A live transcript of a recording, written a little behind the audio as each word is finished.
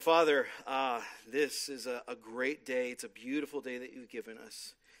Father, this is a great day. It's a beautiful day that you've given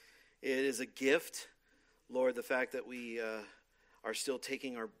us. It is a gift, Lord, the fact that we are still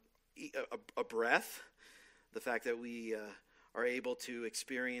taking a breath, the fact that we are able to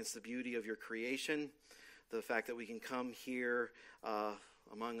experience the beauty of your creation, the fact that we can come here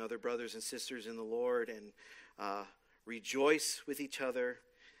among other brothers and sisters in the Lord and rejoice with each other,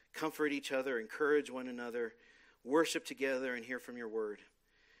 comfort each other, encourage one another, worship together, and hear from your word.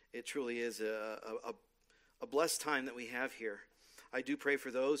 It truly is a blessed time that we have here. I do pray for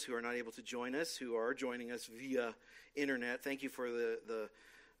those who are not able to join us, who are joining us via internet. Thank you for the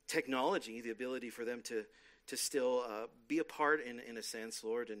technology, the ability for them to still be a part in a sense,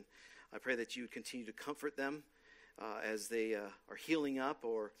 Lord. And I pray that you would continue to comfort them as they are healing up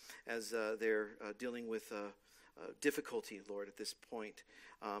or as they're dealing with difficulty, Lord, at this point.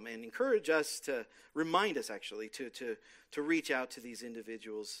 And encourage us to remind us, actually, to reach out to these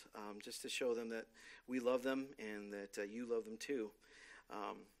individuals just to show them that we love them and that you love them too.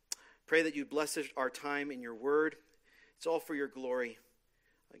 Pray that you bless our time in your word. It's all for your glory.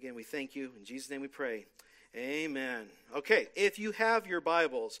 Again, we thank you. In Jesus' name we pray. Amen. Okay, if you have your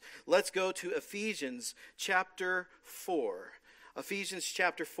Bibles, let's go to Ephesians chapter 4. Ephesians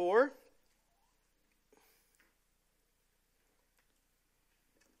chapter 4.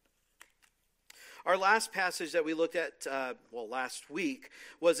 Our last passage that we looked at, last week,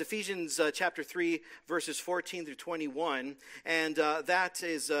 was Ephesians chapter 3, verses 14 through 21. And that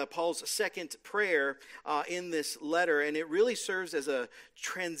is Paul's second prayer in this letter. And it really serves as a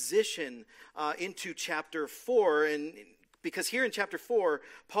transition into chapter 4. And because here in chapter 4,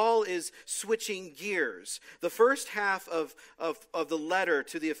 Paul is switching gears. The first half of the letter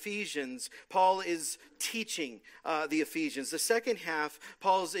to the Ephesians, Paul is teaching the Ephesians. The second half,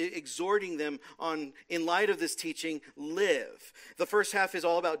 Paul's exhorting them on, in light of this teaching, live. The first half is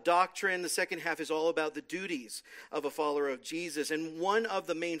all about doctrine. The second half is all about the duties of a follower of Jesus. And one of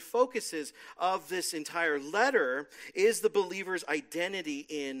the main focuses of this entire letter is the believer's identity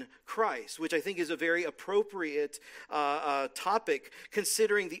in Christ, which I think is a very appropriate topic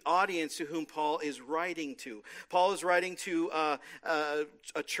considering the audience to whom Paul is writing to. Paul is writing to a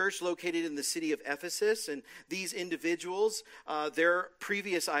church located in the city of Ephesus, and these individuals, their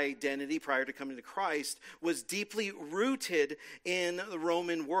previous identity prior to coming to Christ was deeply rooted in the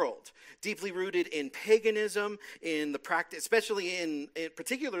Roman world, deeply rooted in paganism, in the practice, especially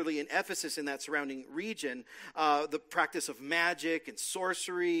particularly in Ephesus, in that surrounding region, the practice of magic and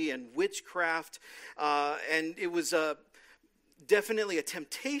sorcery and witchcraft, and it was definitely a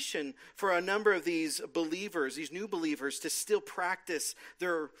temptation for a number of these believers, these new believers, to still practice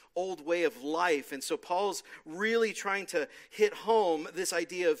their old way of life. And so Paul's really trying to hit home this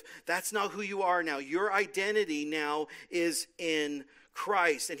idea of that's not who you are now. Your identity now is in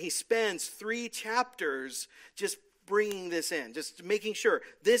Christ. And he spends 3 chapters just bringing this in, just making sure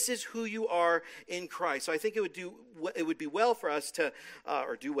this is who you are in Christ. So I think it would be well for us to,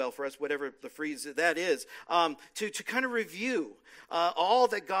 or do well for us, whatever the phrase that is, to kind of review all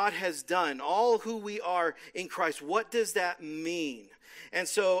that God has done, all who we are in Christ. What does that mean? And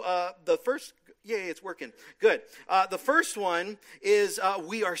so the first. Yay, it's working. Good. The first one is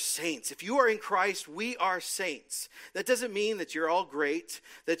we are saints. If you are in Christ, we are saints. That doesn't mean that you're all great,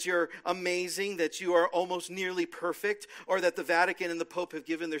 that you're amazing, that you are almost nearly perfect, or that the Vatican and the Pope have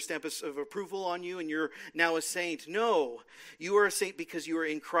given their stamp of approval on you and you're now a saint. No, you are a saint because you are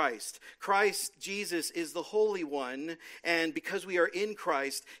in Christ. Christ, Jesus, is the Holy One, and because we are in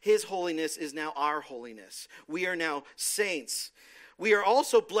Christ, his holiness is now our holiness. We are now saints. We are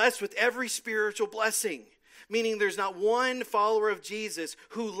also blessed with every spiritual blessing, meaning there's not one follower of Jesus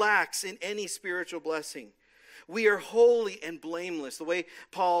who lacks in any spiritual blessing. We are holy and blameless. The way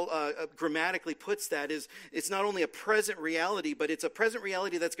Paul grammatically puts that is it's not only a present reality, but it's a present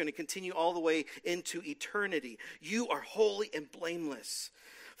reality that's going to continue all the way into eternity. You are holy and blameless.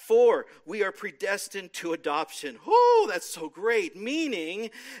 4, we are predestined to adoption. Oh, that's so great.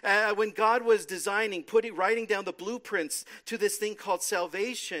 Meaning, when God was designing, writing down the blueprints to this thing called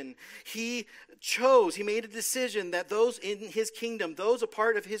salvation, he made a decision that those in his kingdom, those a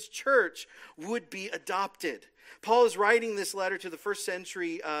part of his church, would be adopted. Paul is writing this letter to the first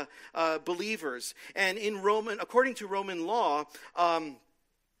century believers. And according to Roman law,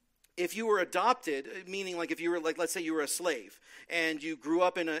 if you were adopted, meaning like if you were, like, let's say you were a slave and you grew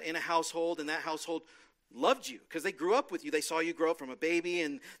up in a household and that household loved you because they grew up with you. They saw you grow up from a baby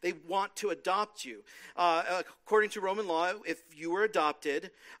and they want to adopt you. According to Roman law, if you were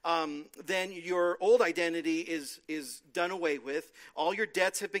adopted, then your old identity is done away with. All your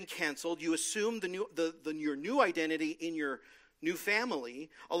debts have been canceled. You assume your new identity in your new family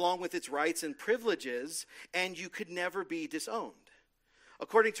along with its rights and privileges, and you could never be disowned.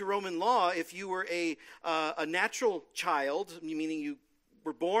 According to Roman law, if you were a natural child, meaning you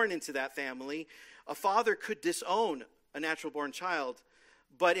were born into that family, a father could disown a natural-born child.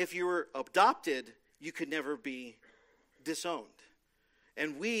 But if you were adopted, you could never be disowned.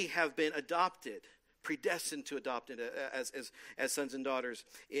 And we have been adopted, predestined to adopt as sons and daughters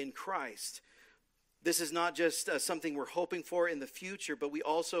in Christ. This is not just something we're hoping for in the future, but we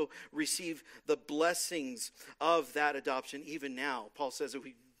also receive the blessings of that adoption even now. Paul says that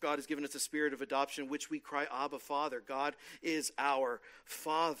God has given us a spirit of adoption, which we cry, Abba, Father. God is our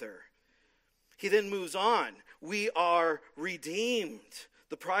Father. He then moves on. We are redeemed.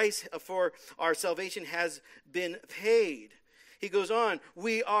 The price for our salvation has been paid. He goes on,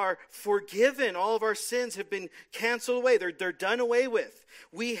 we are forgiven. All of our sins have been canceled away. They're done away with.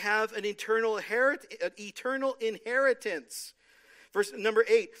 We have an eternal inheritance. Verse number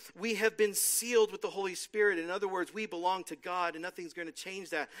 8, we have been sealed with the Holy Spirit. In other words, we belong to God, and nothing's going to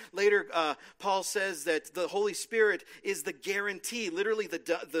change that. Later, Paul says that the Holy Spirit is the guarantee, literally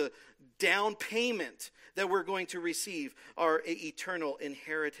the down payment that we're going to receive, our eternal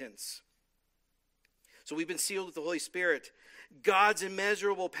inheritance. So we've been sealed with the Holy Spirit. God's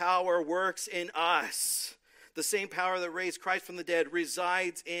immeasurable power works in us. The same power that raised Christ from the dead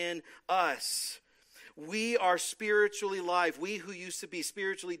resides in us. We are spiritually alive. We who used to be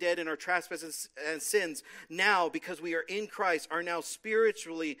spiritually dead in our trespasses and sins, now, because we are in Christ, are now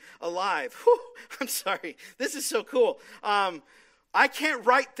spiritually alive. Whew, I'm sorry. This is so cool. I can't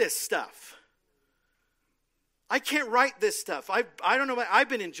write this stuff. I can't write this stuff. I don't know. I've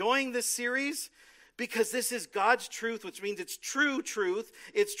been enjoying this series because this is God's truth, which means it's true truth.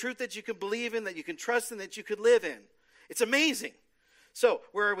 It's truth that you can believe in, that you can trust in, that you could live in. It's amazing. So,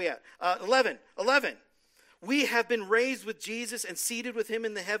 where are we at? 11. We have been raised with Jesus and seated with him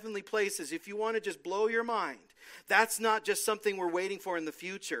in the heavenly places. If you want to just blow your mind, that's not just something we're waiting for in the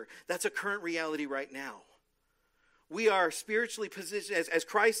future. That's a current reality right now. We are spiritually positioned, as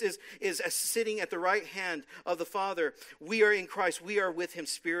Christ is sitting at the right hand of the Father. We are in Christ. We are with him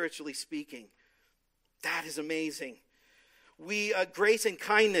spiritually speaking. That is amazing. Grace and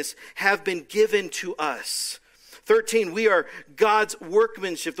kindness have been given to us. 13, we are God's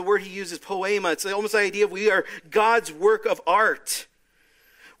workmanship. The word he uses, poema. It's almost the idea of we are God's work of art.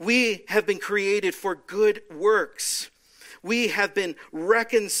 We have been created for good works. We have been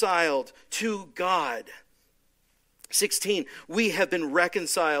reconciled to God. 16, we have been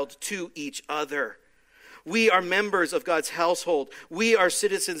reconciled to each other. We are members of God's household. We are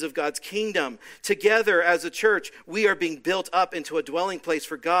citizens of God's kingdom. Together as a church, we are being built up into a dwelling place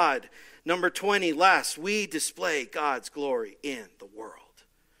for God. Number 20, last, we display God's glory in the world.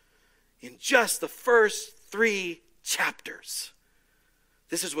 In just the first 3 chapters,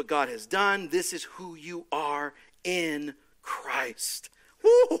 this is what God has done. This is who you are in Christ.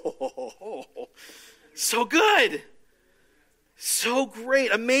 Woo! So good. So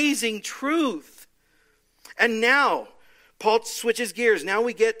great. Amazing truth. And now, Paul switches gears. Now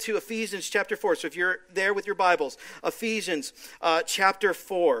we get to Ephesians chapter 4. So if you're there with your Bibles, Ephesians chapter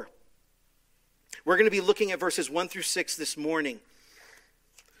 4. We're going to be looking at verses 1 through 6 this morning.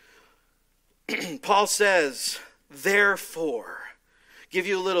 Paul says, therefore, give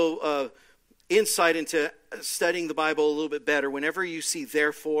you a little insight into studying the Bible a little bit better. Whenever you see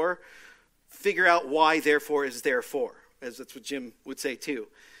therefore, figure out why therefore is therefore, as that's what Jim would say too.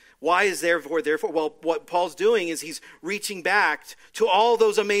 Why is therefore? Well, what Paul's doing is he's reaching back to all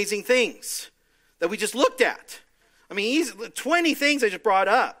those amazing things that we just looked at. I mean, 20 things I just brought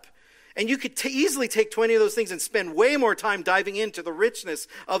up. And you could easily take 20 of those things and spend way more time diving into the richness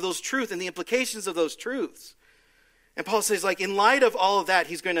of those truths and the implications of those truths. And Paul says, like, in light of all of that,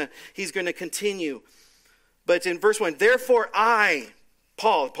 he's going to continue. But in verse 1, therefore I,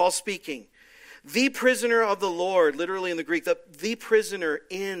 Paul speaking, the prisoner of the Lord, literally in the Greek, the prisoner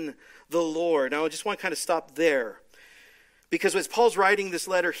in the Lord. Now I just want to kind of stop there. Because as Paul's writing this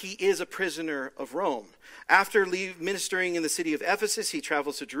letter, he is a prisoner of Rome. After ministering in the city of Ephesus, he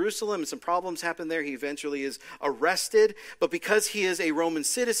travels to Jerusalem. Some problems happen there. He eventually is arrested. But because he is a Roman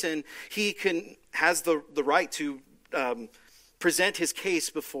citizen, he has the right to present his case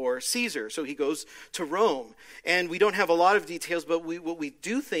before Caesar. So he goes to Rome. And we don't have a lot of details, but what we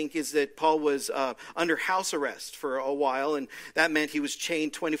do think is that Paul was under house arrest for a while, and that meant he was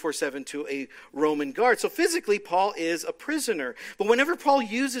chained 24/7 to a Roman guard. So physically, Paul is a prisoner. But whenever Paul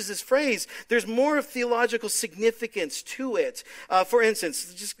uses this phrase, there's more of theological significance to it. For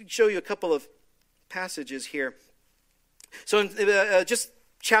instance, just show you a couple of passages here. So just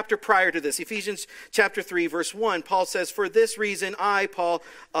chapter prior to this, Ephesians chapter 3, verse 1, Paul says, "For this reason I, Paul,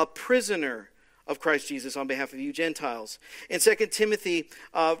 a prisoner of Christ Jesus on behalf of you Gentiles." In 2 Timothy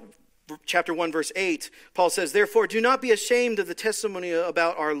chapter 1, verse 8, Paul says, "Therefore do not be ashamed of the testimony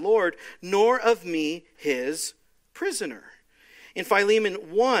about our Lord, nor of me, his prisoner." In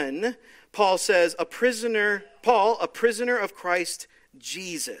Philemon 1, Paul says, Paul, a prisoner of Christ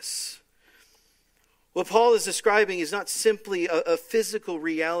Jesus. What Paul is describing is not simply a physical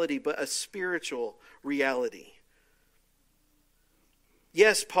reality, but a spiritual reality.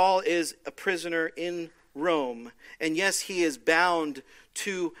 Yes, Paul is a prisoner in Rome, and yes, he is bound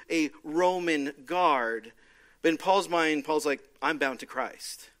to a Roman guard. But in Paul's mind, Paul's like, I'm bound to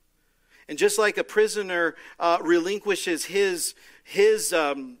Christ. And just like a prisoner relinquishes his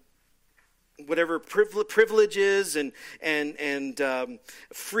whatever privileges and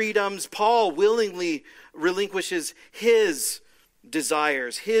freedoms, Paul willingly relinquishes his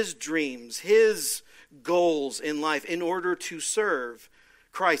desires, his dreams, his goals in life in order to serve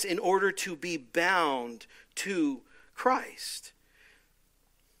Christ, in order to be bound to Christ.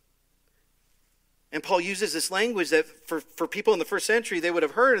 And Paul uses this language that for people in the first century they would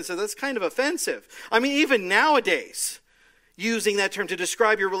have heard and said, that's kind of offensive. I mean, even nowadays, using that term to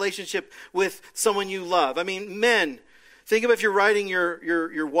describe your relationship with someone you love. I mean, men, think of if you're writing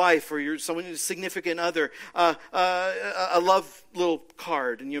your wife or someone significant other a love little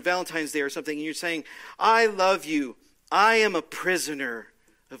card, and Valentine's Day or something, and you're saying, I love you. I am a prisoner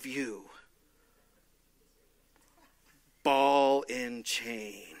of you. Ball and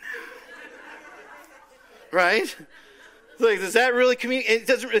chain. Right? Like, does that really communicate? It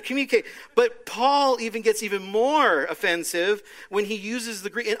doesn't really communicate. But Paul even gets even more offensive when he uses the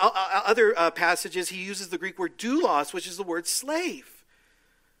Greek. In other passages, he uses the Greek word doulos, which is the word slave.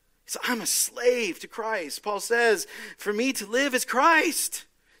 So I'm a slave to Christ. Paul says, for me to live is Christ,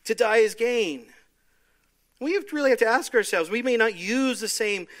 to die is gain. We really have to ask ourselves, we may not use the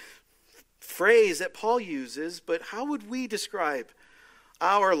same phrase that Paul uses, but how would we describe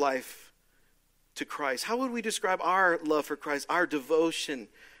our life to Christ? How would we describe our love for Christ, our devotion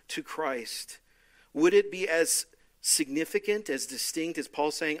to Christ? Would it be as significant, as distinct as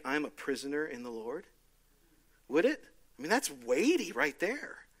Paul saying, I'm a prisoner in the Lord? Would it? I mean, that's weighty right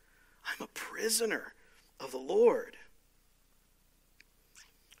there. I'm a prisoner of the Lord.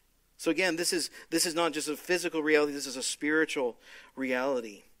 So again, this is not just a physical reality, this is a spiritual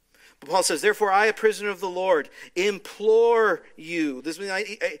reality. But Paul says, therefore I, a prisoner of the Lord, implore you. This is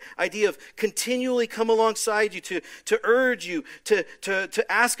the idea of continually come alongside you, to urge you, to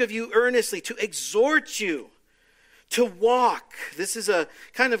ask of you earnestly, to exhort you, to walk. This is a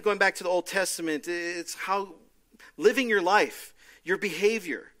kind of going back to the Old Testament. It's how living your life, your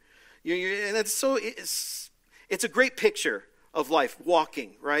behavior. And it's a great picture of life,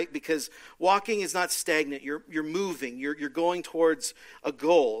 walking, right? Because walking is not stagnant. You're moving. You're going towards a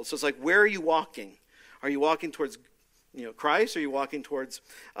goal. So it's like, where are you walking? Are you walking towards Christ? Or are you walking towards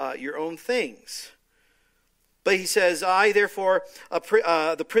your own things? But he says, I, therefore,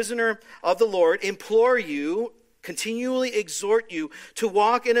 the prisoner of the Lord, implore you, continually exhort you to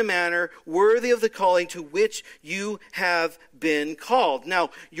walk in a manner worthy of the calling to which you have been called.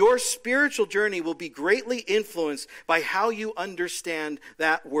 Now, your spiritual journey will be greatly influenced by how you understand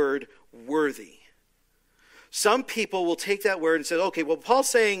that word worthy. Some people will take that word and say, okay, what Paul's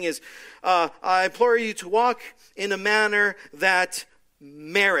saying is, I implore you to walk in a manner that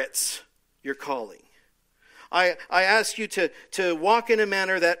merits your calling. I ask you to walk in a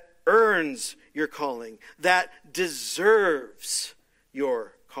manner that earns your calling, that deserves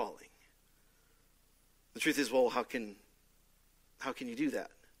your calling. The truth is, well, how can you do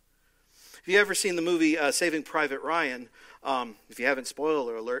that? Have you ever seen the movie Saving Private Ryan? If you haven't,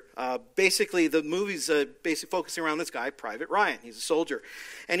 spoiler alert. Basically, the movie's basically focusing around this guy, Private Ryan. He's a soldier.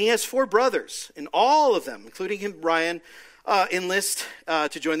 And he has 4 brothers, and all of them, including him, Ryan, enlist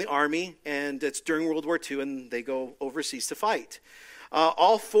to join the army, and it's during World War II, and they go overseas to fight.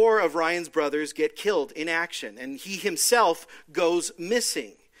 All 4 of Ryan's brothers get killed in action, and he himself goes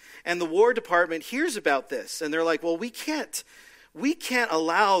missing. And the War Department hears about this, and they're like, well, we can't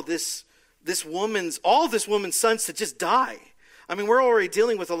allow all this woman's sons to just die. I mean, we're already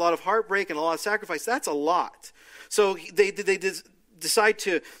dealing with a lot of heartbreak and a lot of sacrifice. That's a lot. So they decide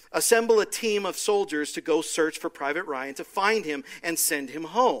to assemble a team of soldiers to go search for Private Ryan, to find him and send him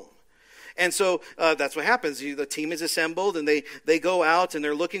home. And so that's what happens. The team is assembled, and they go out, and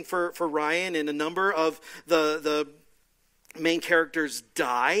they're looking for Ryan, and a number of the main characters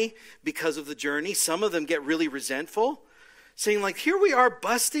die because of the journey. Some of them get really resentful, saying like, here we are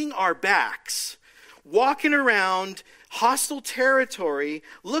busting our backs, walking around, hostile territory,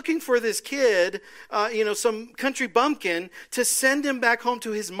 looking for this kid, some country bumpkin, to send him back home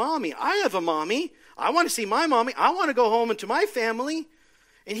to his mommy. I have a mommy. I want to see my mommy. I want to go home and to my family.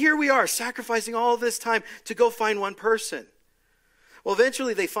 And here we are, sacrificing all this time to go find one person. Well,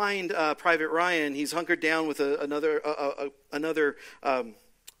 eventually they find Private Ryan. He's hunkered down with another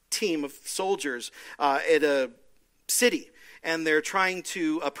team of soldiers at a city. And they're trying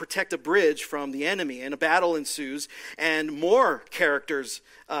to protect a bridge from the enemy. And a battle ensues, and more characters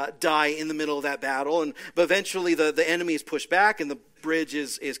die in the middle of that battle. But eventually the enemy is pushed back, and the bridge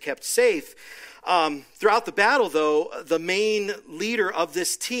is kept safe. Throughout the battle, though, the main leader of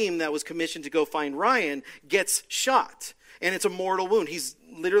this team that was commissioned to go find Ryan gets shot. And it's a mortal wound. He's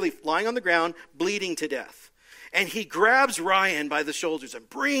literally lying on the ground, bleeding to death. And he grabs Ryan by the shoulders and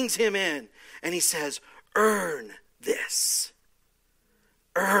brings him in. And he says, "Earn this.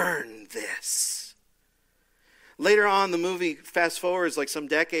 Earn this." Later on, the movie fast forwards like some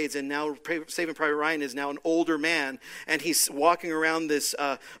decades, and now Saving Private Ryan is now an older man, and he's walking around this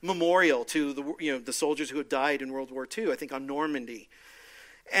memorial to the soldiers who had died in World War II, I think on Normandy.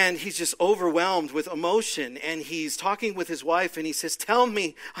 And he's just overwhelmed with emotion, and he's talking with his wife, and he says, "Tell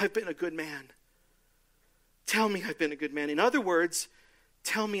me I've been a good man. Tell me I've been a good man. In other words,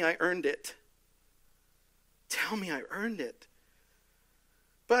 tell me I earned it. Tell me I earned it."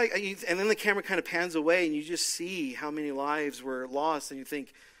 And then the camera kind of pans away, and you just see how many lives were lost, and you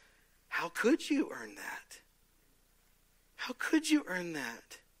think, how could you earn that? How could you earn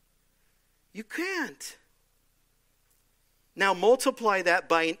that? You can't. Now multiply that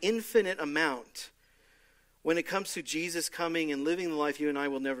by an infinite amount when it comes to Jesus coming and living the life you and I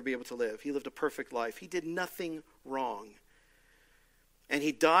will never be able to live. He lived a perfect life. He did nothing wrong. And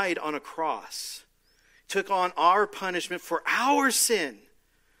he died on a cross, took on our punishment for our sin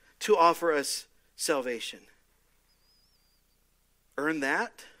to offer us salvation. Earn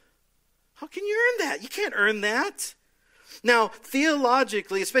that? How can you earn that? You can't earn that. Now,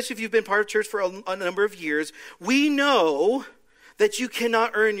 theologically, especially if you've been part of church for a number of years, we know that you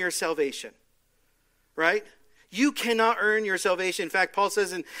cannot earn your salvation, right? You cannot earn your salvation. In fact, Paul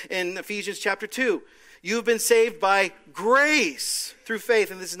says in Ephesians chapter 2, you've been saved by grace through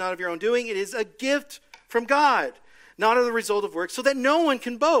faith, and this is not of your own doing. It is a gift from God, not as a result of works, so that no one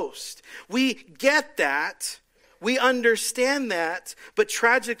can boast. We get that. We understand that. But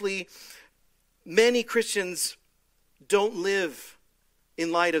tragically, many Christians don't live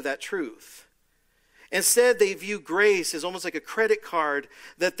in light of that truth. Instead, they view grace as almost like a credit card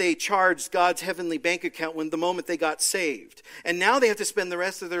that they charged God's heavenly bank account when the moment they got saved. And now they have to spend the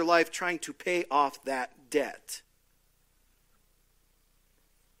rest of their life trying to pay off that debt.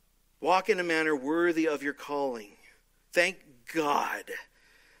 Walk in a manner worthy of your calling. Thank God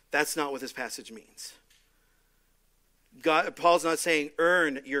that's not what this passage means. Paul's not saying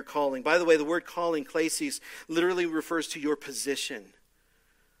earn your calling. By the way, the word calling, klesis, literally refers to your position,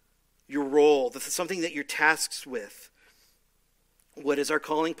 your role, something that you're tasked with. What is our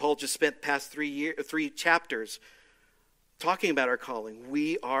calling? Paul just spent past 3 chapters talking about our calling.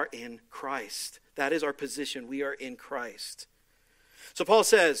 We are in Christ. That is our position. We are in Christ. So Paul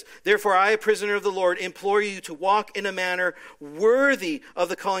says, "Therefore I, a prisoner of the Lord, implore you to walk in a manner worthy of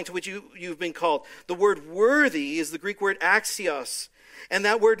the calling to which you've been called." The word worthy is the Greek word axios. And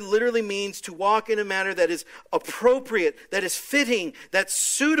that word literally means to walk in a manner that is appropriate, that is fitting, that's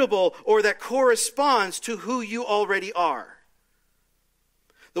suitable, or that corresponds to who you already are.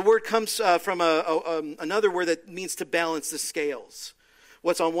 The word comes from another word that means to balance the scales.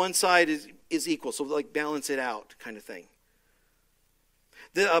 What's on one side is equal, so like balance it out kind of thing.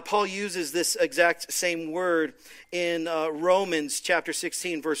 Paul uses this exact same word in Romans chapter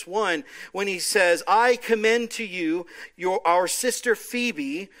 16, verse 1, when he says, "I commend to you our sister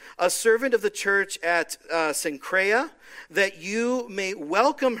Phoebe, a servant of the church at Cenchrea, that you may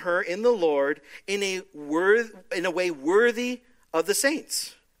welcome her in the Lord in a way worthy of the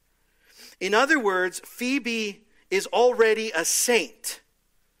saints." In other words, Phoebe is already a saint.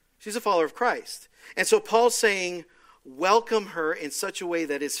 She's a follower of Christ. And so Paul's saying, welcome her in such a way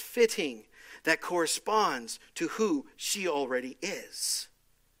that is fitting, that corresponds to who she already is.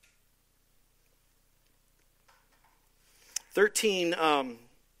 13,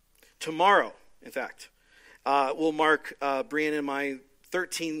 tomorrow, in fact, will mark Brianna and my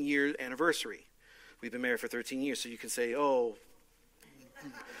 13-year anniversary. We've been married for 13 years, so you can say, oh,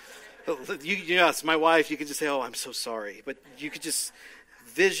 yes, my wife, you could just say, oh, I'm so sorry. But you could just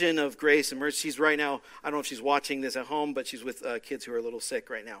vision of grace and mercy. She's right now, I don't know if she's watching this at home, but she's with kids who are a little sick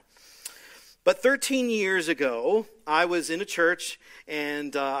right now. But 13 years ago, I was in a church,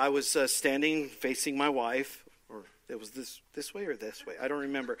 and I was standing facing my wife, or It was this way or this way. I don't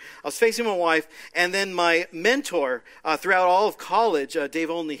remember. I was facing my wife, and then my mentor throughout all of college, Dave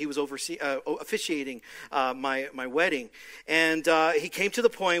Olney, he was officiating my wedding. And he came to the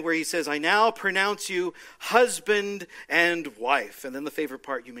point where he says, I now pronounce you husband and wife. And then the favorite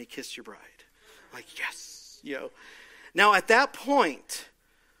part, you may kiss your bride. I'm like, yes. Now, at that point,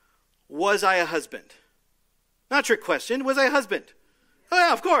 was I a husband? Not a trick question. Was I a husband? Oh,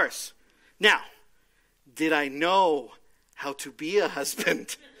 yeah, of course. Now, did I know how to be a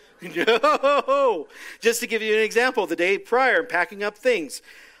husband? No. Just to give you an example, the day prior, packing up things,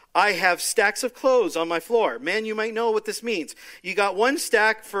 I have stacks of clothes on my floor. Man, you might know what this means. You got one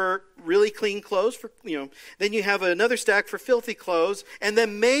stack for really clean clothes, then you have another stack for filthy clothes, and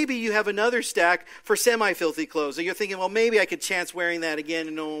then maybe you have another stack for semi-filthy clothes. So you're thinking, well, maybe I could chance wearing that again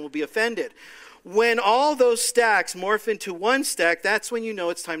and no one will be offended. When all those stacks morph into one stack, that's when you know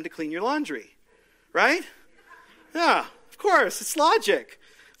it's time to clean your laundry. Right? Yeah, of course. It's logic.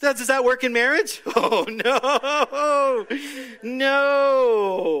 Does that work in marriage? Oh, no.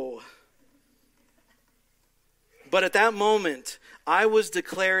 No. But at that moment, I was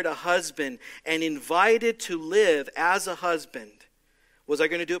declared a husband and invited to live as a husband. Was I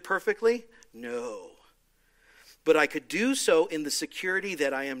going to do it perfectly? No. But I could do so in the security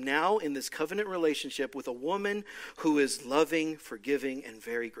that I am now in this covenant relationship with a woman who is loving, forgiving, and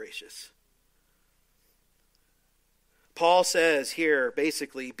very gracious. Paul says here,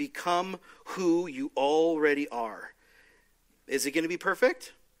 basically, become who you already are. Is it going to be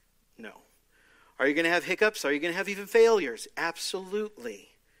perfect? No. Are you going to have hiccups? Are you going to have even failures? Absolutely.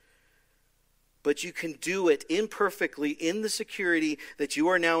 But you can do it imperfectly in the security that you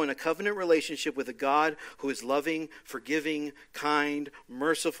are now in a covenant relationship with a God who is loving, forgiving, kind,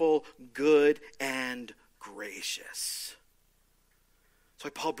 merciful, good, and gracious. That's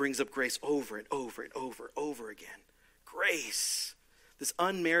why Paul brings up grace over and over and over again. Grace, this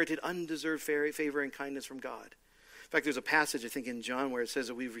unmerited, undeserved favor and kindness from God. In fact, there's a passage, I think, in John where it says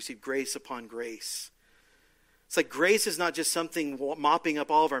that we've received grace upon grace. It's like grace is not just something mopping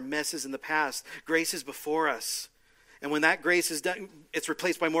up all of our messes in the past. Grace is before us. And when that grace is done, it's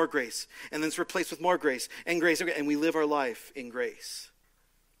replaced by more grace. And then it's replaced with more grace and grace. And we live our life in grace.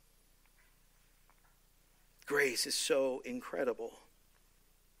 Grace is so incredible.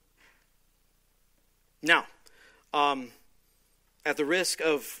 Now, at the risk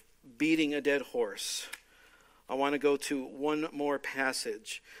of beating a dead horse, I want to go to one more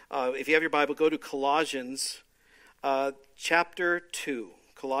passage. If you have your Bible, go to Colossians chapter 2.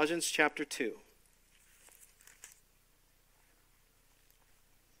 Colossians chapter 2.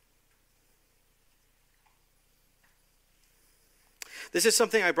 This is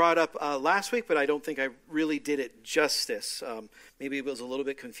something I brought up last week, but I don't think I really did it justice. Maybe it was a little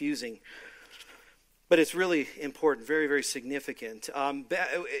bit confusing. But it's really important, very, very significant.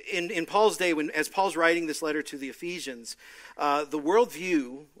 In Paul's day, as Paul's writing this letter to the Ephesians, the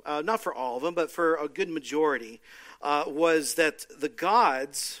worldview, not for all of them, but for a good majority, was that the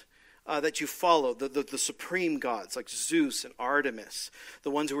gods that you follow, the supreme gods like Zeus and Artemis,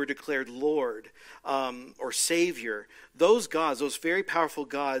 the ones who were declared Lord or Savior, those gods, those very powerful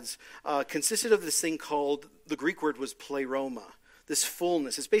gods, consisted of this thing called, the Greek word was pleroma. This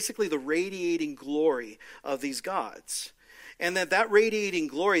fullness. It's basically the radiating glory of these gods. And that radiating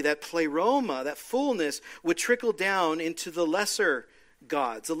glory, that pleroma, that fullness, would trickle down into the lesser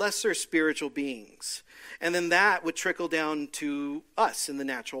gods, the lesser spiritual beings. And then that would trickle down to us in the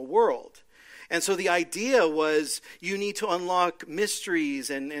natural world. And so the idea was you need to unlock mysteries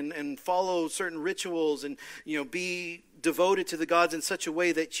and follow certain rituals and be devoted to the gods in such a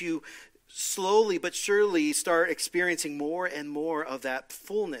way that you slowly but surely start experiencing more and more of that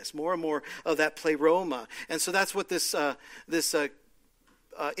fullness, more and more of that pleroma. And so that's what this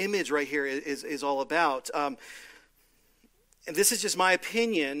image right here is all about. And this is just my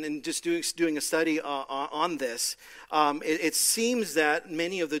opinion, and just doing a study on this. It seems that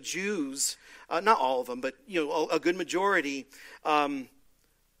many of the Jews, not all of them, but a good majority,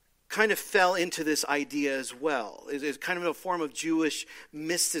 kind of fell into this idea as well. It's kind of a form of Jewish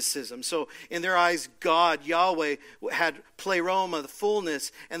mysticism. So in their eyes, God, Yahweh, had pleroma, the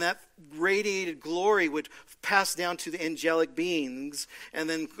fullness, and that radiated glory would pass down to the angelic beings and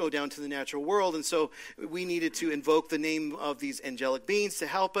then go down to the natural world. And so we needed to invoke the name of these angelic beings to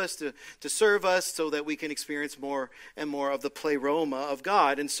help us, to serve us, so that we can experience more and more of the pleroma of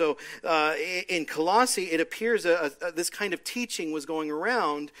God. And so in Colossae, it appears this kind of teaching was going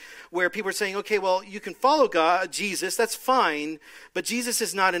around where people are saying, okay, well, you can follow God, Jesus, that's fine, but Jesus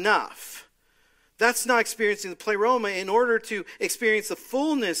is not enough. That's not experiencing the pleroma. In order to experience the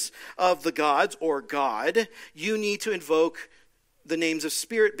fullness of the gods or God, you need to invoke the names of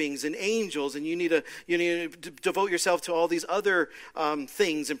spirit beings and angels, and you need to devote yourself to all these other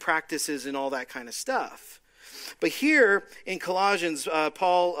things and practices and all that kind of stuff. But here in Colossians,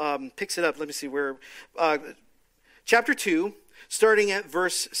 Paul picks it up. Let me see where. Chapter 2, starting at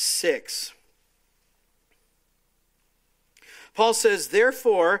verse 6. Paul says,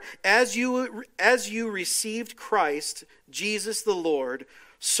 therefore, as you received Christ, Jesus the Lord,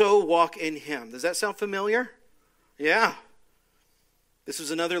 so walk in him. Does that sound familiar? Yeah. This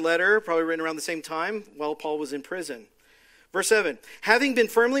was another letter, probably written around the same time while Paul was in prison. Verse 7, having been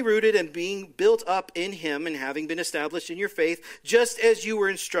firmly rooted and being built up in him and having been established in your faith, just as you were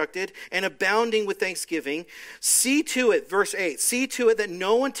instructed, and abounding with thanksgiving, see to it, verse 8, see to it that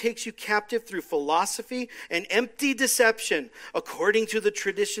no one takes you captive through philosophy and empty deception, according to the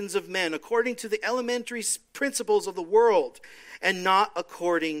traditions of men, according to the elementary principles of the world, and not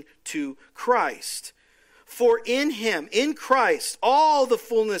according to Christ. For in him, in Christ, all the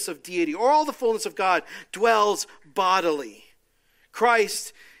fullness of deity, or all the fullness of God dwells bodily.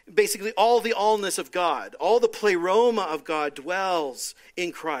 Christ, basically all the allness of God, all the pleroma of God dwells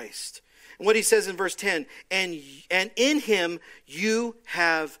in Christ. And what he says in verse 10, and in him you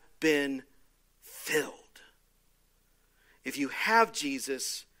have been filled. If you have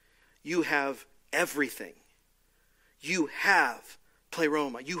Jesus, you have everything. You have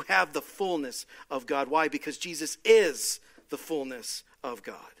pleroma. You have the fullness of God. Why? Because Jesus is the fullness of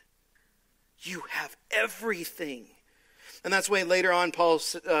God. You have everything. And that's why later on Paul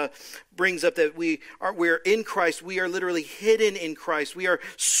brings up that we're in Christ. We are literally hidden in Christ. We are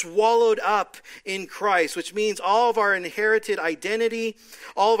swallowed up in Christ, which means all of our inherited identity,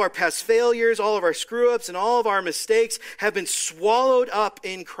 all of our past failures, all of our screw-ups, and all of our mistakes have been swallowed up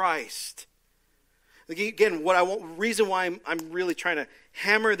in Christ. Again, reason why I'm really trying to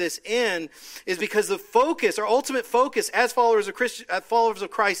hammer this in is because the focus, our ultimate focus as followers of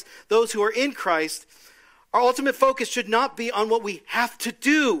Christ, those who are in Christ, our ultimate focus should not be on what we have to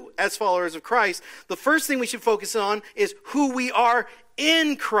do as followers of Christ. The first thing we should focus on is who we are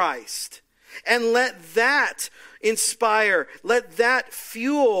in Christ. And let that inspire, let that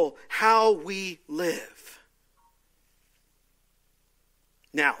fuel how we live.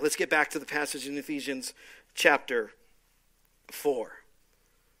 Now, let's get back to the passage in Ephesians chapter 4.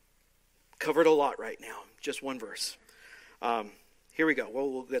 Covered a lot right now, just one verse. Here we go.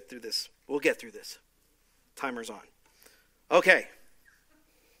 We'll get through this. Timer's on. Okay.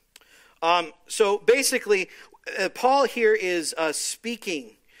 So basically, Paul here is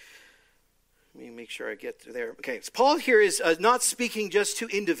speaking. Let me make sure I get there. Okay, so Paul here is not speaking just to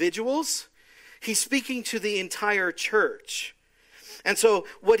individuals. He's speaking to the entire church. And so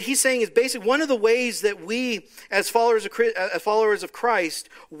what he's saying is basically one of the ways that we, as followers of Christ,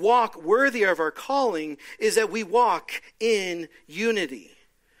 walk worthy of our calling is that we walk in unity.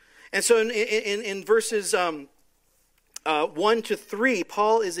 And so in verses 1 to 3,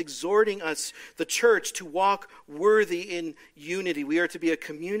 Paul is exhorting us, the church, to walk worthy in unity. We are to be a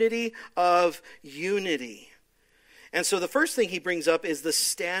community of unity. And so the first thing he brings up is the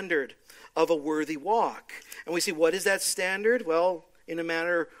standard of a worthy walk. And we see, what is that standard? Well, in a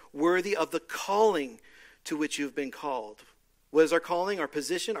manner worthy of the calling to which you've been called. What is our calling? Our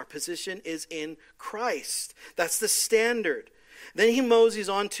position? Our position is in Christ. That's the standard. Then he moseys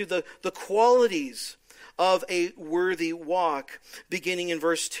on to the qualities of a worthy walk, beginning in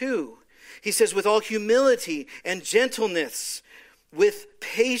verse 2. He says, with all humility and gentleness, with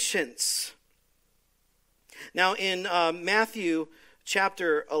patience. Now in Matthew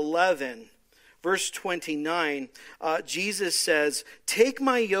chapter 11, verse 29, Jesus says, take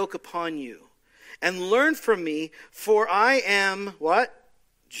my yoke upon you and learn from me, for I am, what?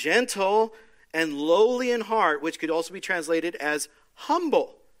 Gentle and lowly in heart, which could also be translated as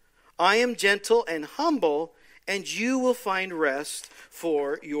humble. I am gentle and humble, and you will find rest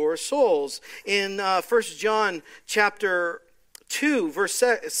for your souls. In 1 John chapter 2, verse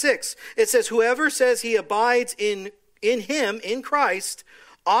 6, it says, whoever says he abides in him, in Christ,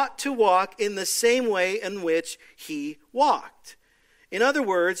 ought to walk in the same way in which he walked. In other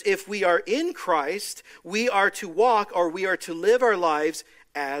words, if we are in Christ, we are to walk, or we are to live our lives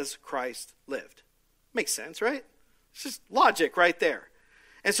as Christ lived. Makes sense, right? It's just logic right there.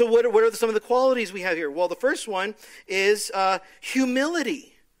 And so what are some of the qualities we have here? Well, the first one is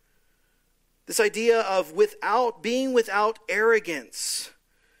humility. This idea of being without arrogance.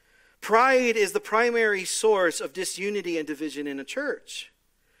 Pride is the primary source of disunity and division in a church.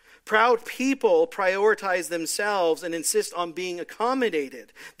 Proud people prioritize themselves and insist on being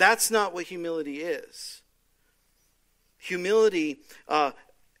accommodated. That's not what humility is. Humility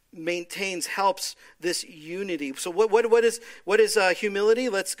helps this unity. So what is humility?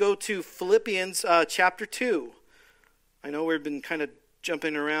 Let's go to Philippians chapter 2. I know we've been kind of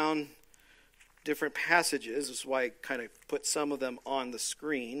jumping around different passages. This is why I kind of put some of them on the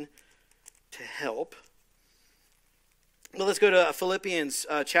screen to help. Well, let's go to Philippians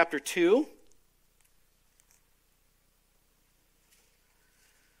chapter 2.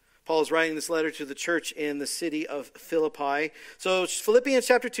 Paul is writing this letter to the church in the city of Philippi. So Philippians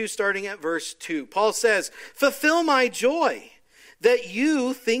chapter 2, starting at verse 2. Paul says, "Fulfill my joy, that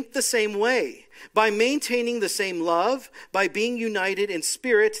you think the same way, by maintaining the same love, by being united in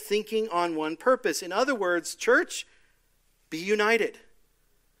spirit, thinking on one purpose." In other words, church, be united.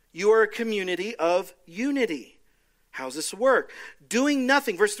 You are a community of unity. How's this work? Doing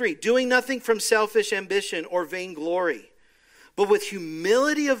nothing, verse 3, doing nothing from selfish ambition or vainglory, but with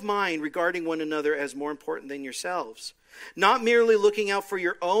humility of mind regarding one another as more important than yourselves. Not merely looking out for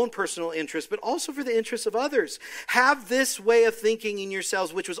your own personal interests, but also for the interests of others. Have this way of thinking in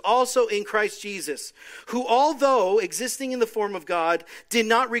yourselves, which was also in Christ Jesus, who, although existing in the form of God, did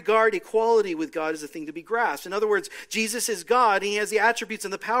not regard equality with God as a thing to be grasped. In other words, Jesus is God, and he has the attributes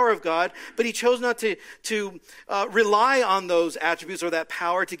and the power of God, but he chose not to rely on those attributes or that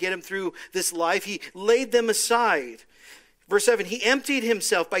power to get him through this life. He laid them aside. Verse 7, he emptied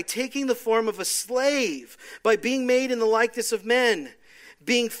himself by taking the form of a slave, by being made in the likeness of men.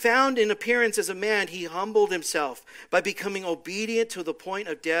 Being found in appearance as a man, he humbled himself by becoming obedient to the point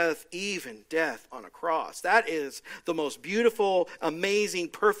of death, even death on a cross. That is the most beautiful,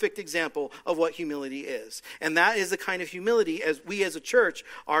 amazing, perfect example of what humility is. And that is the kind of humility as we as a church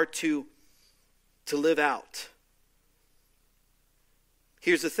are to live out.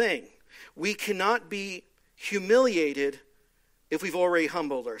 Here's the thing. We cannot be humiliated if we've already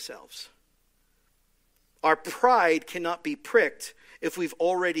humbled ourselves. Our pride cannot be pricked if we've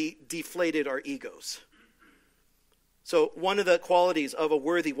already deflated our egos. So one of the qualities of a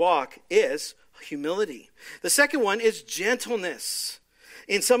worthy walk is humility. The second one is gentleness.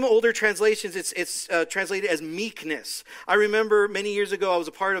 In some older translations, it's translated as meekness. I remember many years ago, I was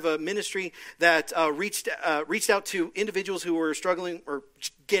a part of a ministry that reached out to individuals who were struggling or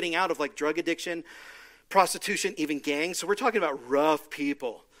getting out of like drug addiction, prostitution, even gangs. So we're talking about rough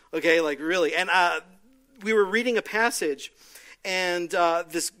people, okay, like really. And we were reading a passage, and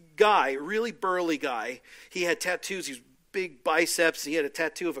this guy, really burly guy, he had tattoos, he was big biceps, he had a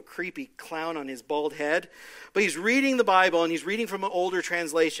tattoo of a creepy clown on his bald head. But he's reading the Bible, and he's reading from an older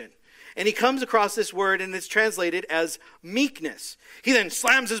translation. And he comes across this word, and it's translated as meekness. He then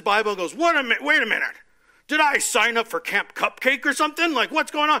slams his Bible and goes, wait a minute. Did I sign up for Camp Cupcake or something? Like,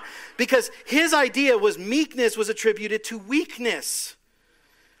 what's going on? Because his idea was meekness was attributed to weakness.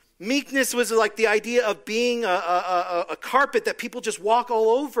 Meekness was like the idea of being a carpet that people just walk all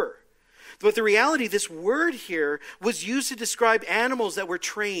over. But the reality, this word here was used to describe animals that were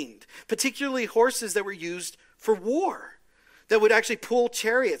trained, particularly horses that were used for war, that would actually pull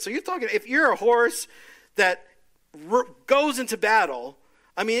chariots. So you're talking, if you're a horse that goes into battle,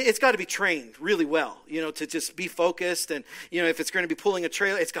 I mean, it's got to be trained really well, to just be focused. And, if it's going to be pulling a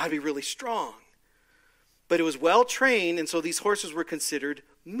trailer, it's got to be really strong. But it was well trained, and so these horses were considered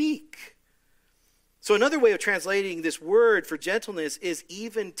meek. So another way of translating this word for gentleness is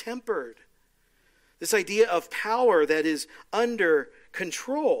even-tempered. This idea of power that is under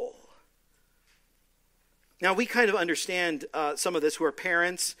control. Now, we kind of understand some of this who are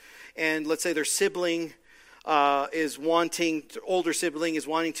parents, and let's say their sibling older sibling is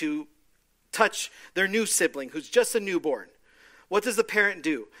wanting to touch their new sibling who's just a newborn. What does the parent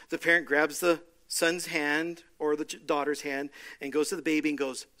do? The parent grabs the son's hand or the daughter's hand and goes to the baby and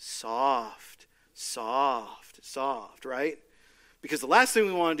goes, soft, soft, soft, right? Because the last thing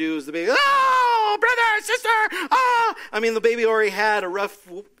we want to do is the baby, oh, brother, sister, ah. I mean, the baby already had a rough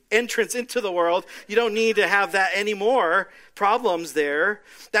entrance into the world. You don't need to have that anymore. Problems there.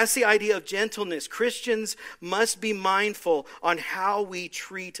 That's the idea of gentleness. Christians must be mindful on how we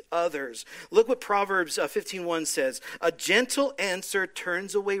treat others. Look what Proverbs 15:1 says. A gentle answer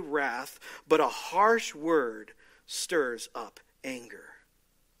turns away wrath, but a harsh word stirs up anger.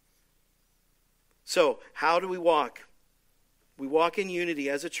 So, how do we walk? We walk in unity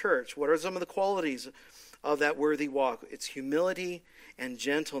as a church. What are some of the qualities of that worthy walk? It's humility and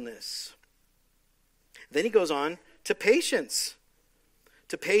gentleness. Then he goes on to patience.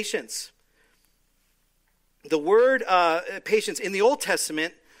 To patience. The word patience in the Old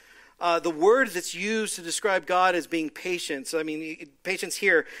Testament the word that's used to describe God as being patient. So, I mean, patience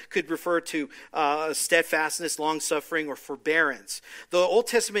here could refer to steadfastness, long-suffering, or forbearance. The Old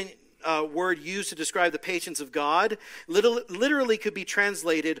Testament word used to describe the patience of God literally could be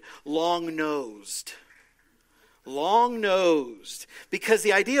translated long-nosed. Long-nosed. Because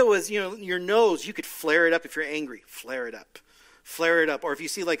the idea was, your nose, you could flare it up if you're angry. Flare it up. Flare it up. Or if you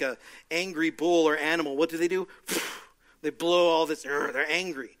see like a angry bull or animal, what do? They blow all this, they're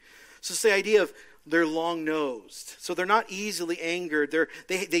angry. So it's the idea of they're long-nosed. So they're not easily angered.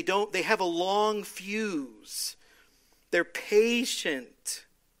 They have a long fuse. They're patient.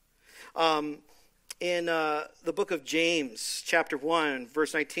 In the book of James, chapter 1,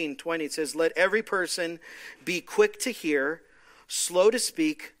 verse 19, 20, it says, "Let every person be quick to hear, slow to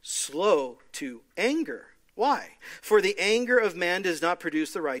speak, slow to anger." Why? "For the anger of man does not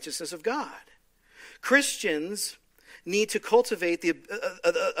produce the righteousness of God." Christians need to cultivate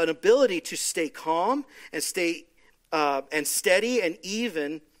an ability to stay calm and stay and steady and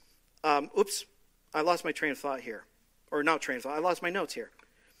even. I lost my train of thought here. Or not train of thought, I lost my notes here.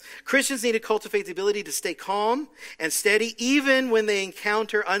 Christians need to cultivate the ability to stay calm and steady even when they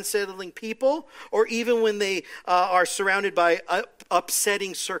encounter unsettling people or even when they are surrounded by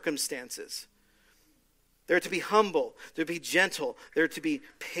upsetting circumstances. They're to be humble, they're to be gentle, they're to be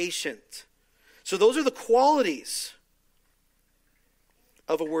patient. So those are the qualities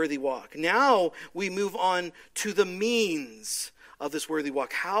of a worthy walk. Now we move on to the means of this worthy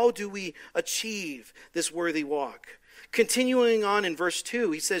walk. How do we achieve this worthy walk? Continuing on in verse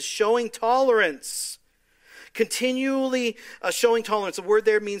 2, he says, showing tolerance. Continually showing tolerance. The word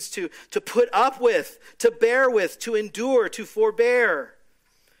there means to put up with, to bear with, to endure, to forbear.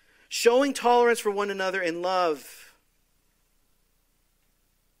 Showing tolerance for one another in love.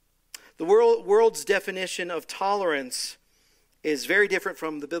 The world's definition of tolerance is very different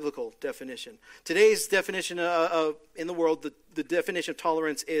from the biblical definition. Today's definition in the world, the definition of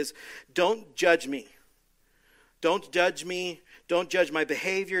tolerance is don't judge me. Don't judge me. Don't judge my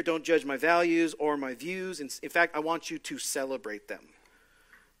behavior. Don't judge my values or my views. In fact, I want you to celebrate them.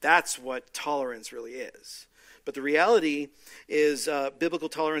 That's what tolerance really is. But the reality is biblical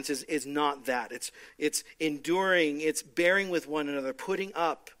tolerance is not that. It's enduring. It's bearing with one another, putting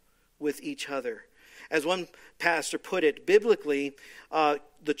up with each other. As one pastor put it, biblically,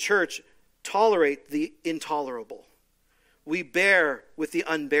 the church tolerate the intolerable. We bear with the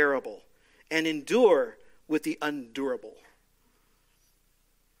unbearable and endure with the undurable.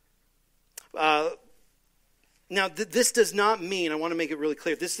 Now, this does not mean, I want to make it really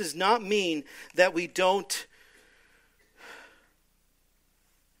clear, this does not mean that we don't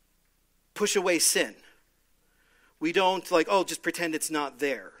push away sin. We don't just pretend it's not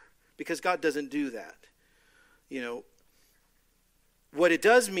there, because God doesn't do that. What it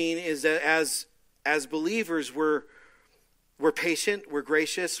does mean is that as believers, we're patient, we're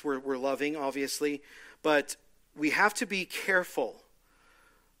gracious, we're loving, obviously, but we have to be careful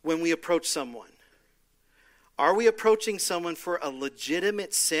when we approach someone. Are we approaching someone for a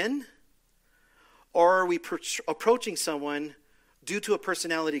legitimate sin? Or are we approaching someone due to a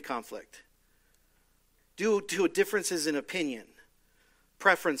personality conflict? Due to differences in opinion,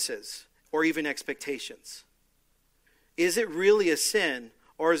 preferences, or even expectations? Is it really a sin,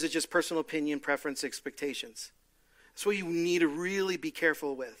 or is it just personal opinion, preference, expectations? That's what you need to really be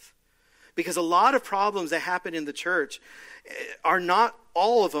careful with. Because a lot of problems that happen in the church are not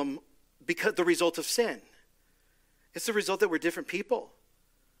all of them because the result of sin. It's the result that we're different people.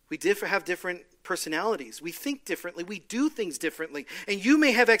 We have different personalities. We think differently. We do things differently. And you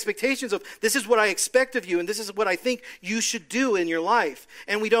may have expectations of, this is what I expect of you, and this is what I think you should do in your life.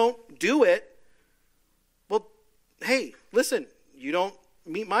 And we don't do it. Well, hey, listen, you don't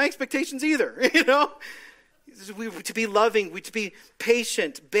meet my expectations either, To be loving, to be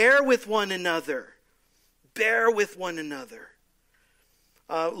patient, bear with one another. Bear with one another.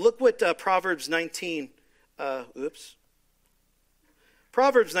 Look what Proverbs 19,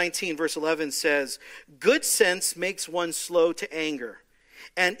 Proverbs 19, verse 11 says, good sense makes one slow to anger,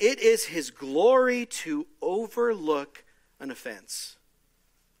 and it is his glory to overlook an offense.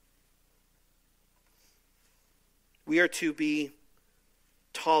 We are to be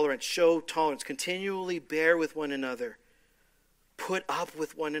tolerant, show tolerance, continually bear with one another, put up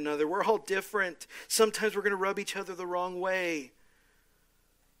with one another. We're all different. Sometimes we're going to rub each other the wrong way.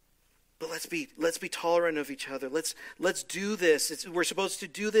 But let's be tolerant of each other. Let's do this. We're supposed to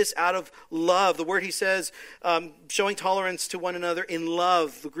do this out of love. The word he says, showing tolerance to one another in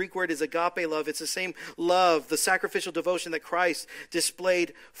love. The Greek word is agape love. It's the same love, the sacrificial devotion that Christ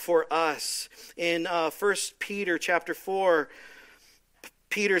displayed for us. In 1 Peter chapter 4,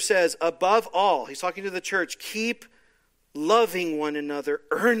 Peter says, above all, he's talking to the church, keep loving one another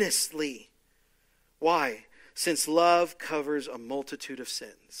earnestly. Why? Since love covers a multitude of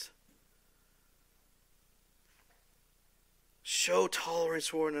sins. Show tolerance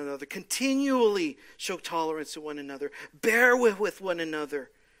for one another. Continually show tolerance to one another. Bear with one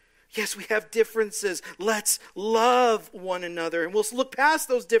another. Yes, we have differences. Let's love one another. And we'll look past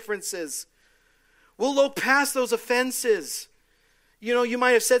those differences. We'll look past those offenses. You know, you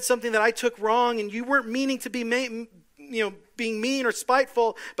might have said something that I took wrong, and you weren't meaning to be being mean or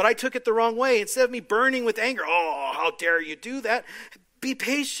spiteful, but I took it the wrong way. Instead of me burning with anger, oh, how dare you do that? Be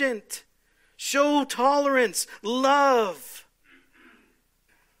patient. Show tolerance. Love.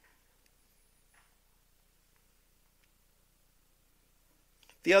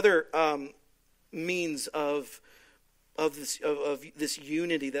 The other means of this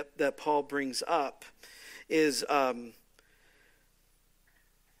unity that Paul brings up is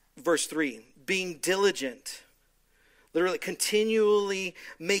verse 3, being diligent, literally continually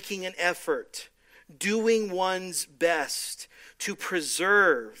making an effort, doing one's best to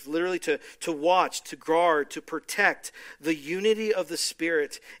preserve, literally to watch, to guard, to protect the unity of the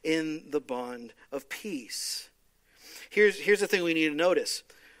Spirit in the bond of peace. Here's the thing we need to notice.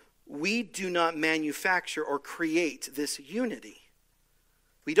 We do not manufacture or create this unity.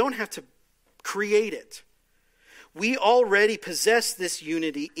 We don't have to create it. We already possess this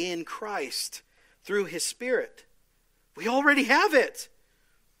unity in Christ through His Spirit. We already have it.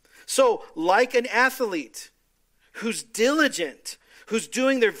 So, like an athlete who's diligent, who's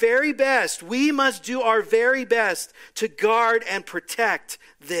doing their very best, we must do our very best to guard and protect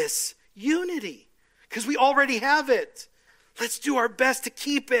this unity. Because we already have it. Let's do our best to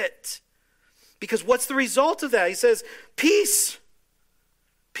keep it. Because what's the result of that? He says, peace.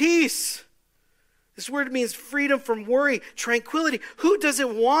 Peace. This word means freedom from worry, tranquility. Who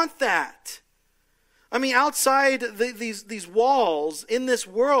doesn't want that? I mean, outside these walls, in this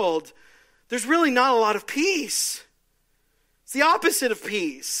world, there's really not a lot of peace. It's the opposite of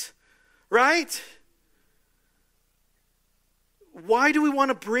peace, right? Why do we want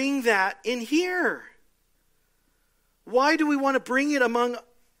to bring that in here? Why do we want to bring it among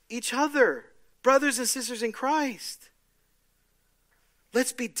each other, brothers and sisters in Christ?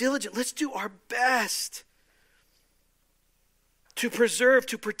 Let's be diligent. Let's do our best to preserve,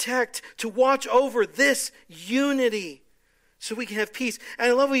 to protect, to watch over this unity so we can have peace. And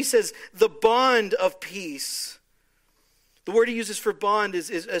I love what he says, the bond of peace. The word he uses for bond is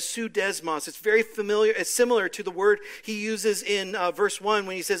pseudesmos. It's very familiar. It's similar to the word he uses in verse 1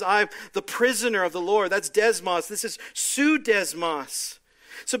 when he says, I'm the prisoner of the Lord. That's desmos. This is pseudesmos.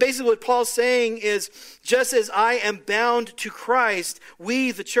 So basically what Paul's saying is, just as I am bound to Christ,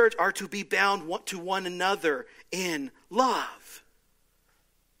 we, the church, are to be bound to one another in love.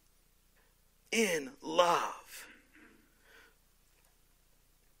 In love.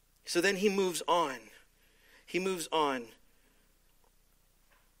 So then he moves on. He moves on.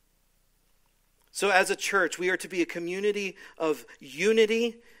 So as a church, we are to be a community of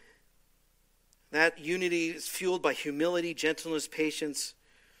unity. That unity is fueled by humility, gentleness, patience,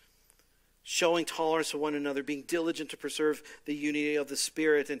 showing tolerance to one another, being diligent to preserve the unity of the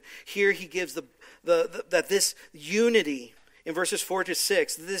Spirit. And here he gives that this unity, in verses 4 to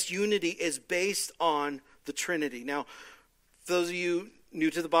 6, this unity is based on the Trinity. Now, for those of you new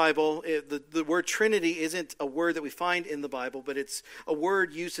to the Bible, the word Trinity isn't a word that we find in the Bible, but it's a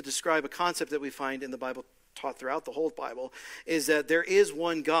word used to describe a concept that we find in the Bible, taught throughout the whole Bible, is that there is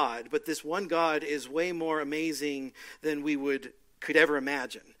one God, but this one God is way more amazing than we could ever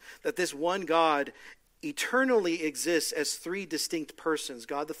imagine. That this one God eternally exists as three distinct persons,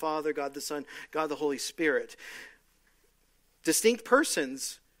 God the Father, God the Son, God the Holy Spirit. Distinct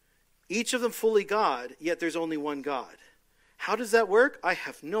persons, each of them fully God, yet there's only one God. How does that work? I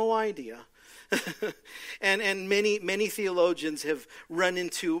have no idea. and many theologians have run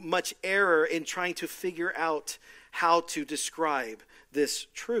into much error in trying to figure out how to describe this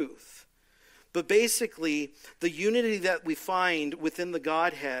truth. But basically, the unity that we find within the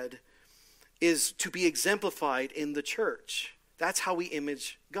Godhead is to be exemplified in the church. That's how we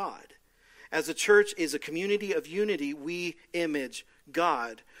image God. As a church is a community of unity, we image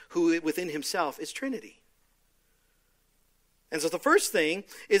God, who within himself is Trinity. And so the first thing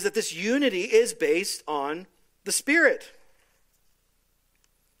is that this unity is based on the Spirit.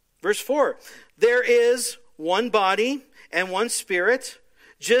 Verse 4, there is one body and one Spirit,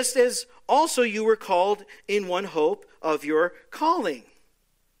 just as also you were called in one hope of your calling.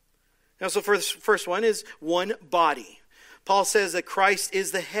 Now, so first one is one body. Paul says that Christ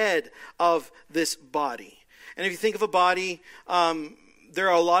is the head of this body. And if you think of a body, there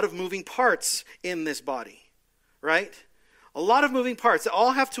are a lot of moving parts in this body, right? A lot of moving parts that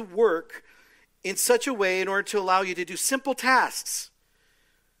all have to work in such a way in order to allow you to do simple tasks.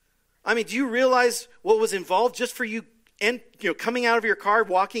 I mean, do you realize what was involved just for you, coming out of your car,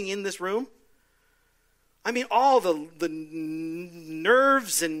 walking in this room? I mean, all the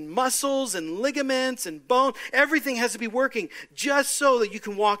nerves and muscles and ligaments and bone, everything has to be working just so that you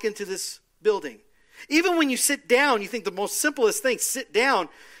can walk into this building. Even when you sit down, you think the most simplest thing, sit down,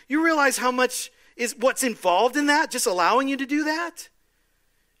 you realize how much is what's involved in that, just allowing you to do that.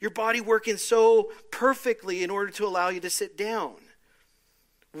 Your body working so perfectly in order to allow you to sit down.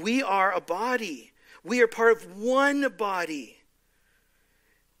 We are a body. We are part of one body.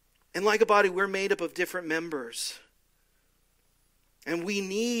 And like a body, we're made up of different members. And we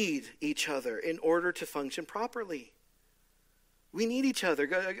need each other in order to function properly. We need each other.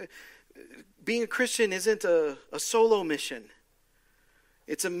 Being a Christian isn't a solo mission.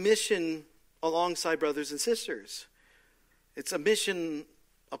 It's a mission alongside brothers and sisters. It's a mission,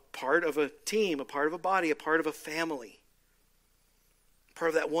 a part of a team, a part of a body, a part of a family. Part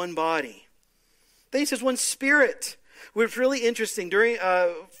of that one body. Then he says one spirit. What's really interesting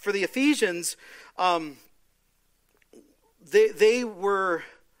for the Ephesians, they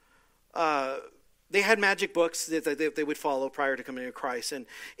had magic books that they would follow prior to coming to Christ, and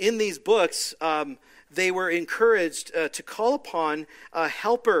in these books, they were encouraged to call upon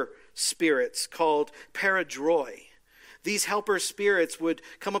helper spirits called paradroi. These helper spirits would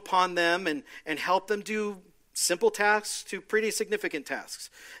come upon them and help them do simple tasks to pretty significant tasks.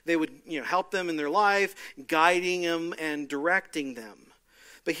 They would, help them in their life, guiding them and directing them.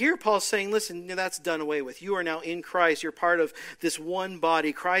 But here Paul's saying, listen, that's done away with. You are now in Christ. You're part of this one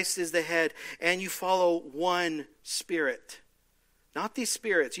body. Christ is the head, and you follow one spirit. Not these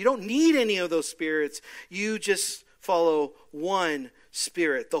spirits. You don't need any of those spirits. You just follow one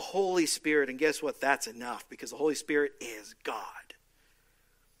Spirit, the Holy Spirit. And guess what? That's enough, because the Holy Spirit is God.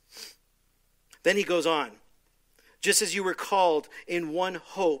 Then he goes on. Just as you were called in one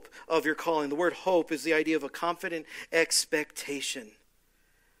hope of your calling. The word hope is the idea of a confident expectation.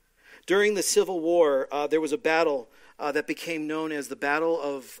 During the Civil War, there was a battle that became known as the Battle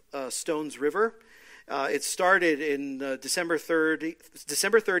of Stones River. It started in December 30th,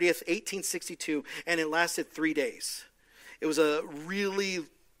 1862, and it lasted 3 days. It was a really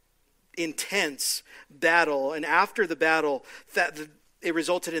intense battle, and after the battle, it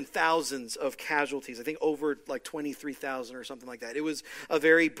resulted in thousands of casualties. I think over like 23,000 or something like that. It was a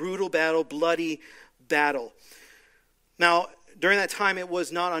very brutal battle, bloody battle. Now, during that time, it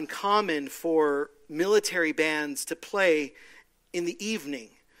was not uncommon for military bands to play in the evening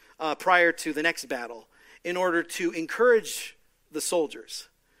prior to the next battle in order to encourage the soldiers.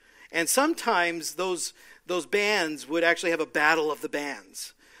 And sometimes those bands would actually have a battle of the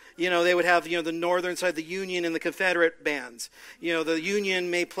bands. They would have, the northern side, the Union and the Confederate bands. The Union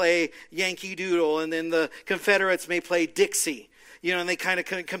may play Yankee Doodle, and then the Confederates may play Dixie. And they kind of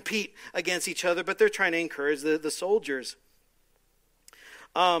compete against each other, but they're trying to encourage the soldiers.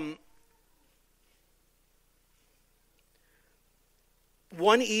 One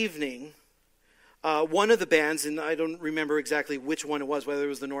evening, one of the bands, and I don't remember exactly which one it was, whether it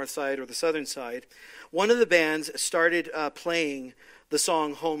was the north side or the southern side, one of the bands started playing the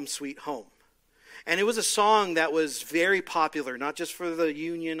song Home Sweet Home. And it was a song that was very popular, not just for the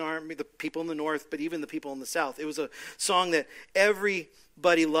Union Army, the people in the north, but even the people in the south. It was a song that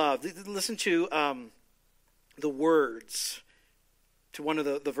everybody loved. Listen to the words to one of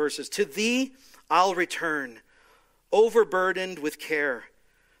the verses. To thee I'll return, overburdened with care,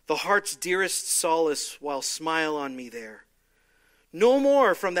 the heart's dearest solace while smile on me there. No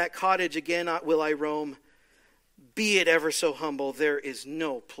more from that cottage again will I roam, be it ever so humble, there is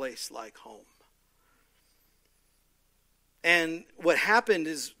no place like home. And what happened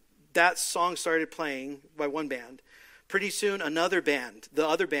is that song started playing by one band. Pretty soon another band, the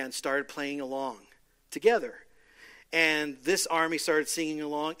other band, started playing along together. And this army started singing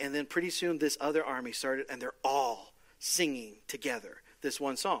along, and then pretty soon this other army started, and they're all singing together this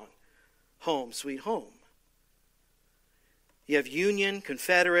one song, Home Sweet Home. You have Union,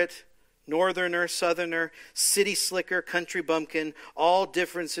 Confederate, Northerner, Southerner, City Slicker, Country Bumpkin. All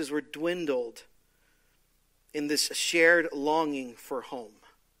differences were dwindled in this shared longing for home.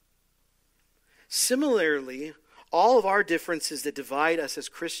 Similarly, all of our differences that divide us as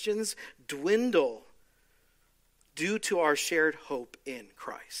Christians dwindle due to our shared hope in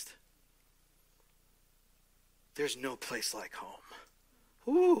Christ. There's no place like home.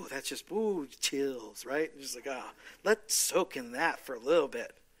 Ooh, that's just, chills, right? Just like, let's soak in that for a little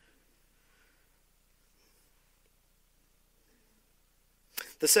bit.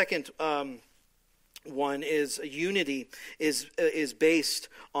 The second one is unity is based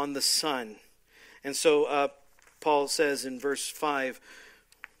on the Son. And so Paul says in verse 5,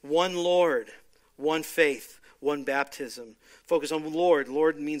 one Lord, one faith, one baptism. Focus on Lord.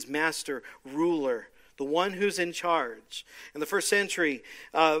 Lord means master, ruler, the one who's in charge. In the first century,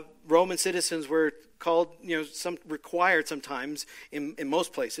 Roman citizens were called, required sometimes, in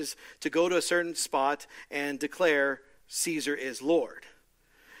most places, to go to a certain spot and declare Caesar is Lord.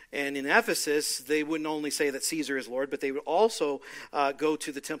 And in Ephesus, they wouldn't only say that Caesar is Lord, but they would also go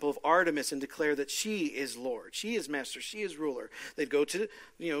to the temple of Artemis and declare that she is Lord. She is master. She is ruler. They'd go to,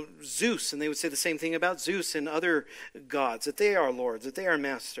 Zeus, and they would say the same thing about Zeus and other gods, that they are lords, that they are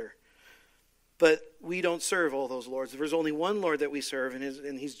master. But we don't serve all those lords. There's only one Lord that we serve,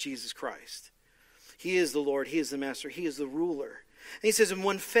 and he's Jesus Christ. He is the Lord. He is the master. He is the ruler. And he says in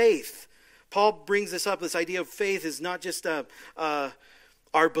one faith. Paul brings this up. This idea of faith is not just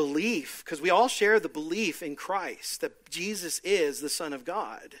our belief, because we all share the belief in Christ, that Jesus is the Son of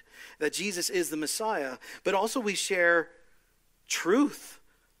God, that Jesus is the Messiah, but also we share truth,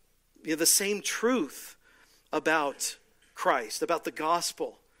 the same truth about Christ, about the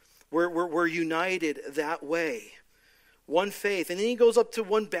gospel. We're united that way. One faith. And then he goes up to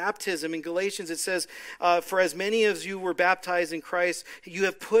one baptism. In Galatians it says, for as many of you were baptized in Christ, you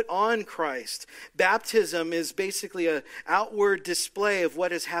have put on Christ. Baptism is basically an outward display of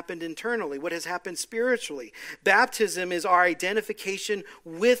what has happened internally, what has happened spiritually. Baptism is our identification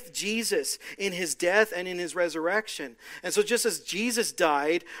with Jesus in his death and in his resurrection. And so just as Jesus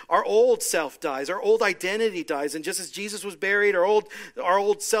died, our old self dies, our old identity dies. And just as Jesus was buried, our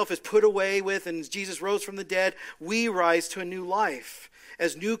old self is put away with, and Jesus rose from the dead, we rise to a new life.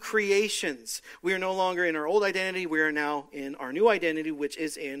 As new creations, we are no longer in our old identity, we are now in our new identity, which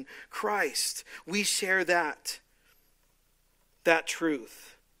is in Christ. We share that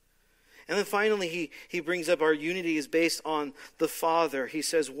truth. And then finally, he brings up our unity is based on the Father. He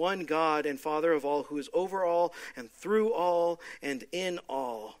says, one God and Father of all, who is over all and through all and in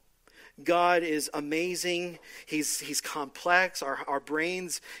all. God is amazing. He's complex. Our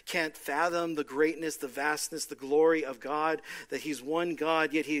brains can't fathom the greatness, the vastness, the glory of God, that he's one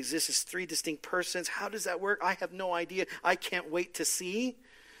God, yet he exists as three distinct persons. How does that work? I have no idea. I can't wait to see.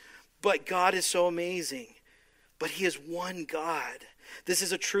 But God is so amazing. But he is one God. This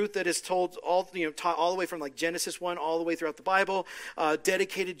is a truth that is told taught all the way from like Genesis 1 all the way throughout the Bible.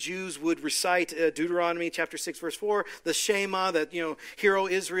 Dedicated Jews would recite Deuteronomy chapter 6 verse 4, the Shema, that Hear, O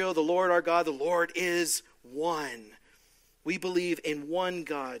Israel, the Lord our God, the Lord is one. We believe in one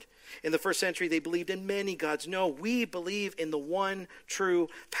God. In the first century, they believed in many gods. No, we believe in the one true,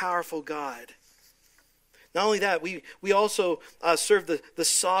 powerful God. Not only that, we also serve the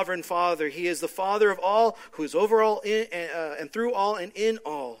sovereign Father. He is the Father of all, who is over all and through all and in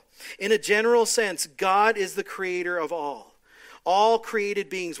all. In a general sense, God is the creator of all. All created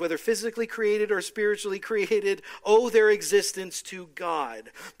beings, whether physically created or spiritually created, owe their existence to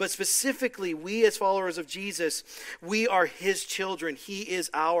God. But specifically, we as followers of Jesus, we are his children. He is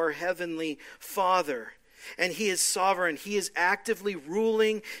our heavenly Father. And he is sovereign. He is actively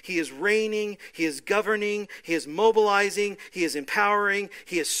ruling. He is reigning. He is governing. He is mobilizing. He is empowering.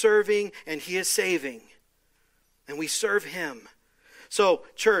 He is serving. And he is saving. And we serve him. So,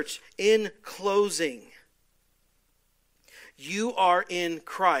 church, in closing, you are in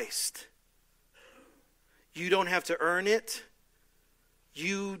Christ. You don't have to earn it.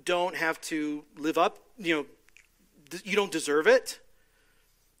 You don't have to live up. You don't deserve it.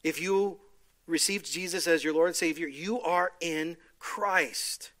 If you received Jesus as your Lord and Savior, you are in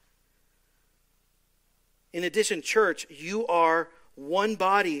Christ. In addition, church, you are one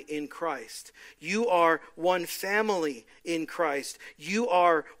body in Christ. You are one family in Christ. You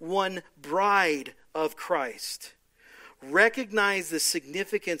are one bride of Christ. Recognize the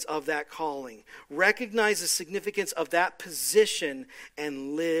significance of that calling. Recognize the significance of that position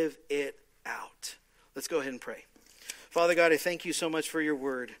and live it out. Let's go ahead and pray. Father God, I thank you so much for your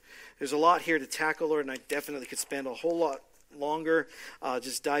word. There's a lot here to tackle, Lord, and I definitely could spend a whole lot longer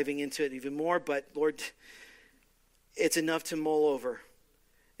just diving into it even more. But, Lord, it's enough to mull over.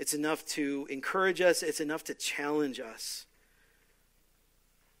 It's enough to encourage us. It's enough to challenge us.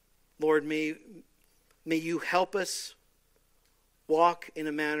 Lord, may you help us walk in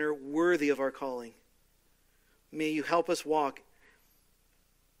a manner worthy of our calling. May you help us walk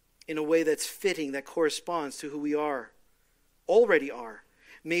in a way that's fitting, that corresponds to who we already are.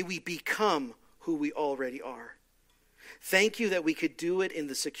 May we become who we already are. Thank you that we could do it in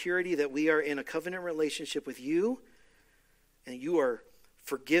the security that we are in a covenant relationship with you, and you are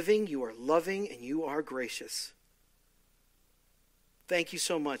forgiving, you are loving, and you are gracious. Thank you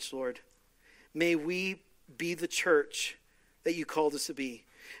so much, Lord. May we be the church that you called us to be.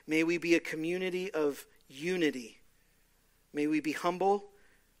 May we be a community of unity. May we be humble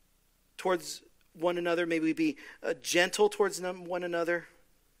towards one another. May we be gentle towards one another.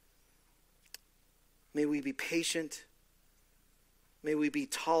 May we be patient. May we be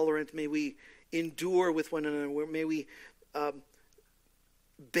tolerant. May we endure with one another. May we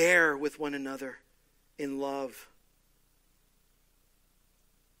bear with one another in love.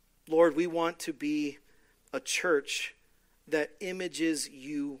 Lord, we want to be a church that images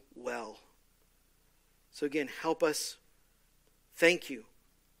you well. So again, help us. Thank you.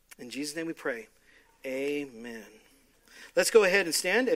 In Jesus' name we pray. Amen. Let's go ahead and stand.